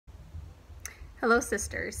Hello,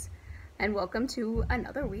 sisters, and welcome to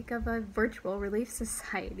another week of a virtual relief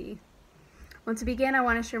society. Well, to begin, I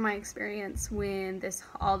want to share my experience when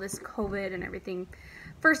all this COVID and everything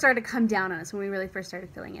first started to come down on us, when we really first started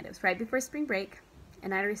feeling it. It was right before spring break,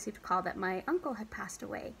 and I received a call that my uncle had passed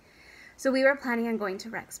away. So we were planning on going to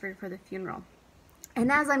Rexford for the funeral.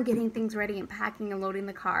 And as I'm getting things ready and packing and loading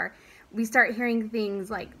the car, we start hearing things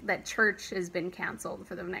like that church has been canceled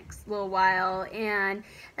for the next little while and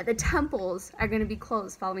that the temples are going to be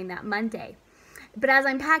closed following that Monday. But as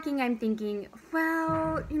I'm packing, I'm thinking,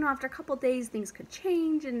 well, after a couple days, things could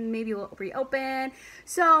change and maybe we'll reopen.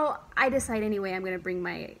 So I decide anyway, I'm going to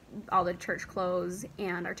bring all the church clothes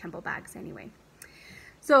and our temple bags anyway.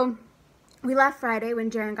 So we left Friday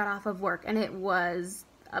when Jaren got off of work, and it was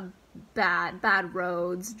a bad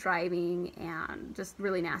roads, driving, and just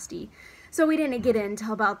really nasty. So we didn't get in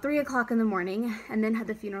until about 3 o'clock in the morning, and then had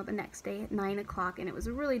the funeral the next day at 9 o'clock, and it was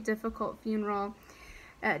a really difficult funeral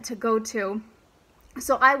to go to.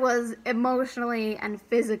 So I was emotionally and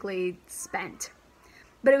physically spent.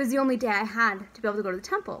 But it was the only day I had to be able to go to the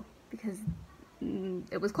temple because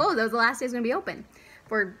it was closed. That was the last day it was going to be open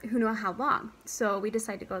for who knew how long. So we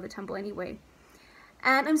decided to go to the temple anyway.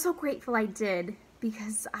 And I'm so grateful I did,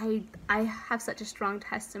 because I have such a strong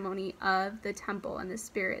testimony of the temple and the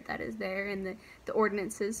spirit that is there and the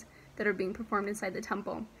ordinances that are being performed inside the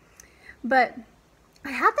temple. But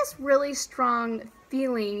I have this really strong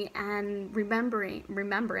feeling and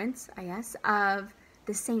remembrance, I guess, of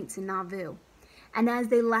the saints in Nauvoo. And as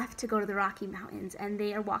they left to go to the Rocky Mountains, and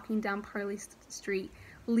they are walking down Parley Street,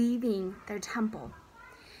 leaving their temple.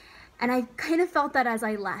 And I kind of felt that as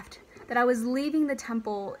I left, that I was leaving the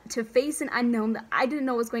temple to face an unknown that I didn't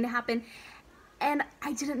know was going to happen. And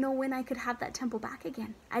I didn't know when I could have that temple back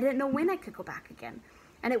again. I didn't know when I could go back again.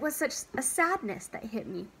 And it was such a sadness that hit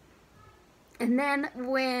me. And then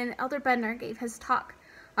when Elder Bednar gave his talk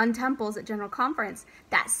on temples at General Conference,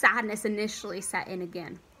 that sadness initially set in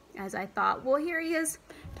again. As I thought, well, here he is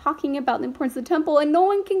talking about the importance of the temple, and no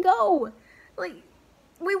one can go. Like,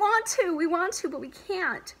 we want to, but we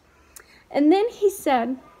can't. And then he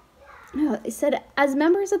said, as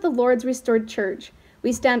members of the Lord's restored church,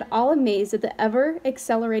 we stand all amazed at the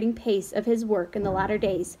ever-accelerating pace of his work in the latter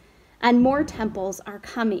days, and more temples are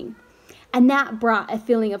coming. And that brought a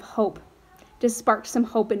feeling of hope, just sparked some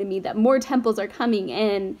hope into me that more temples are coming.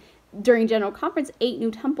 And during General Conference, 8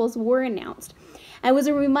 new temples were announced. And it was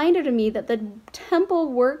a reminder to me that the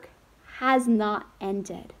temple work has not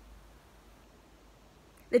ended.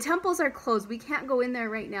 The temples are closed. We can't go in there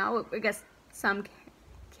right now. I guess some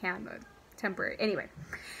can, but temporary. Anyway,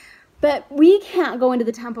 but we can't go into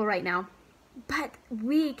the temple right now, but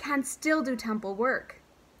we can still do temple work,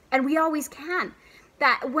 and we always can.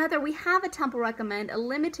 That whether we have a temple recommend, a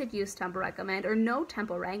limited use temple recommend, or no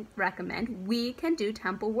temple recommend, we can do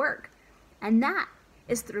temple work, and that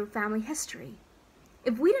is through family history.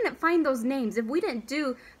 If we didn't find those names, if we didn't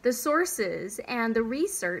do the sources and the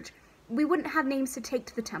research, we wouldn't have names to take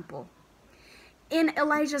to the temple. In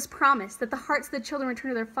Elijah's promise that the hearts of the children return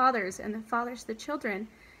to their fathers and the fathers to the children,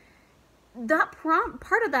 that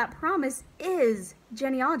part of that promise is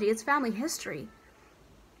genealogy, it's family history.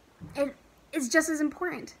 It is just as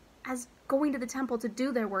important as going to the temple to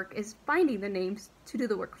do their work is finding the names to do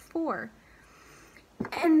the work for.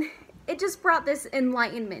 And it just brought this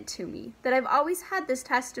enlightenment to me that I've always had this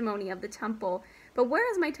testimony of the temple, but where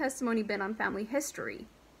has my testimony been on family history?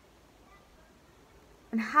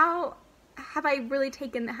 And how have I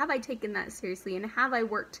taken that seriously, and have I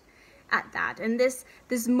worked at that? And this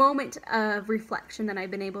moment of reflection that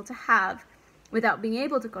I've been able to have without being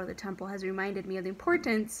able to go to the temple has reminded me of the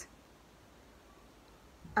importance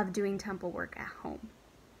of doing temple work at home.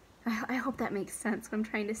 I hope that makes sense what I'm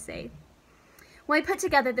trying to say. Well, I put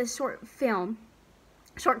together this short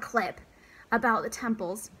clip about the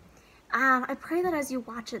temples. I pray that as you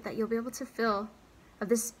watch it, that you'll be able to feel of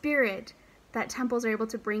the spirit that temples are able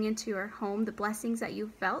to bring into your home, the blessings that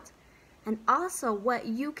you've felt, and also what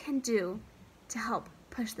you can do to help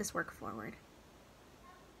push this work forward.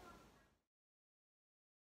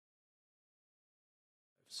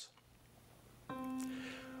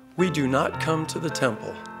 We do not come to the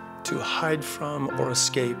temple to hide from or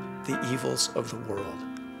escape the evils of the world.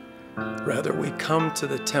 Rather, we come to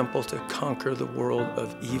the temple to conquer the world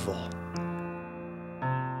of evil.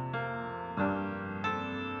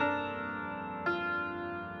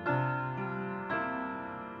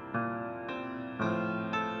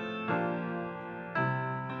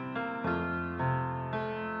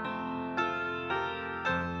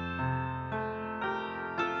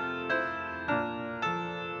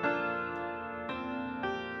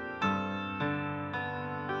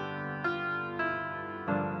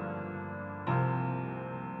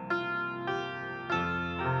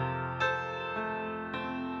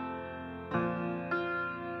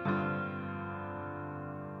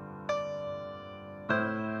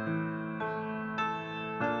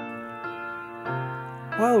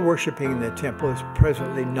 While worshiping in the temple is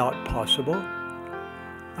presently not possible,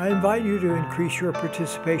 I invite you to increase your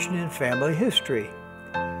participation in family history,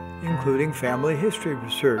 including family history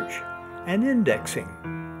research and indexing.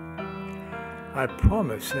 I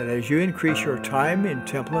promise that as you increase your time in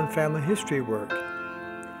temple and family history work,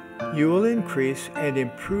 you will increase and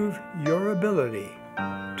improve your ability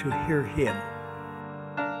to hear Him.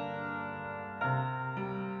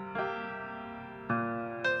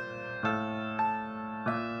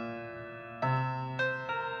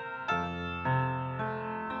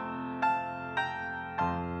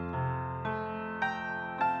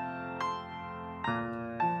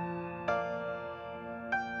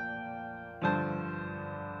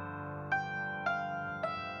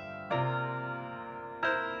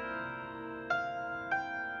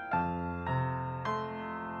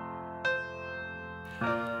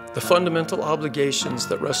 The fundamental obligations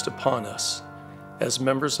that rest upon us as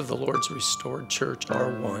members of the Lord's restored church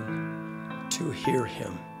are, 1, to hear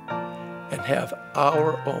Him and have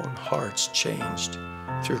our own hearts changed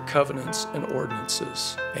through covenants and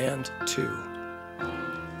ordinances, and 2,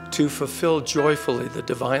 to fulfill joyfully the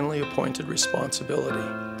divinely appointed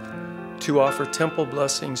responsibility to offer temple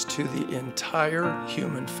blessings to the entire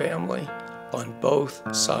human family on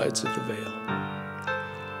both sides of the veil.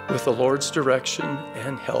 With the Lord's direction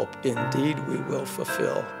and help, indeed we will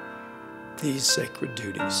fulfill these sacred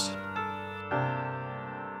duties.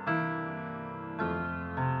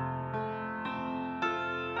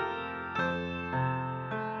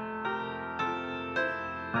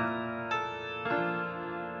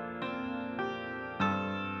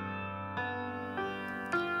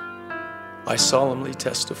 I solemnly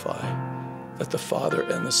testify that the Father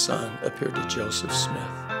and the Son appeared to Joseph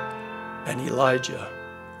Smith, and Elijah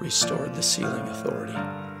restored the sealing authority.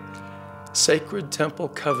 Sacred temple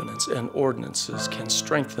covenants and ordinances can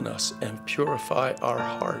strengthen us and purify our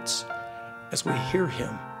hearts as we hear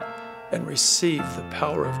Him and receive the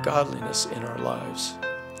power of godliness in our lives.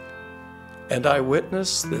 And I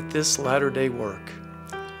witness that this latter-day work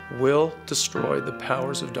will destroy the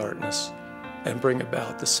powers of darkness and bring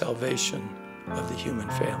about the salvation of the human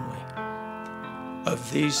family.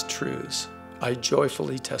 Of these truths, I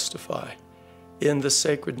joyfully testify in the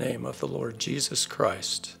sacred name of the Lord Jesus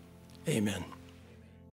Christ. Amen.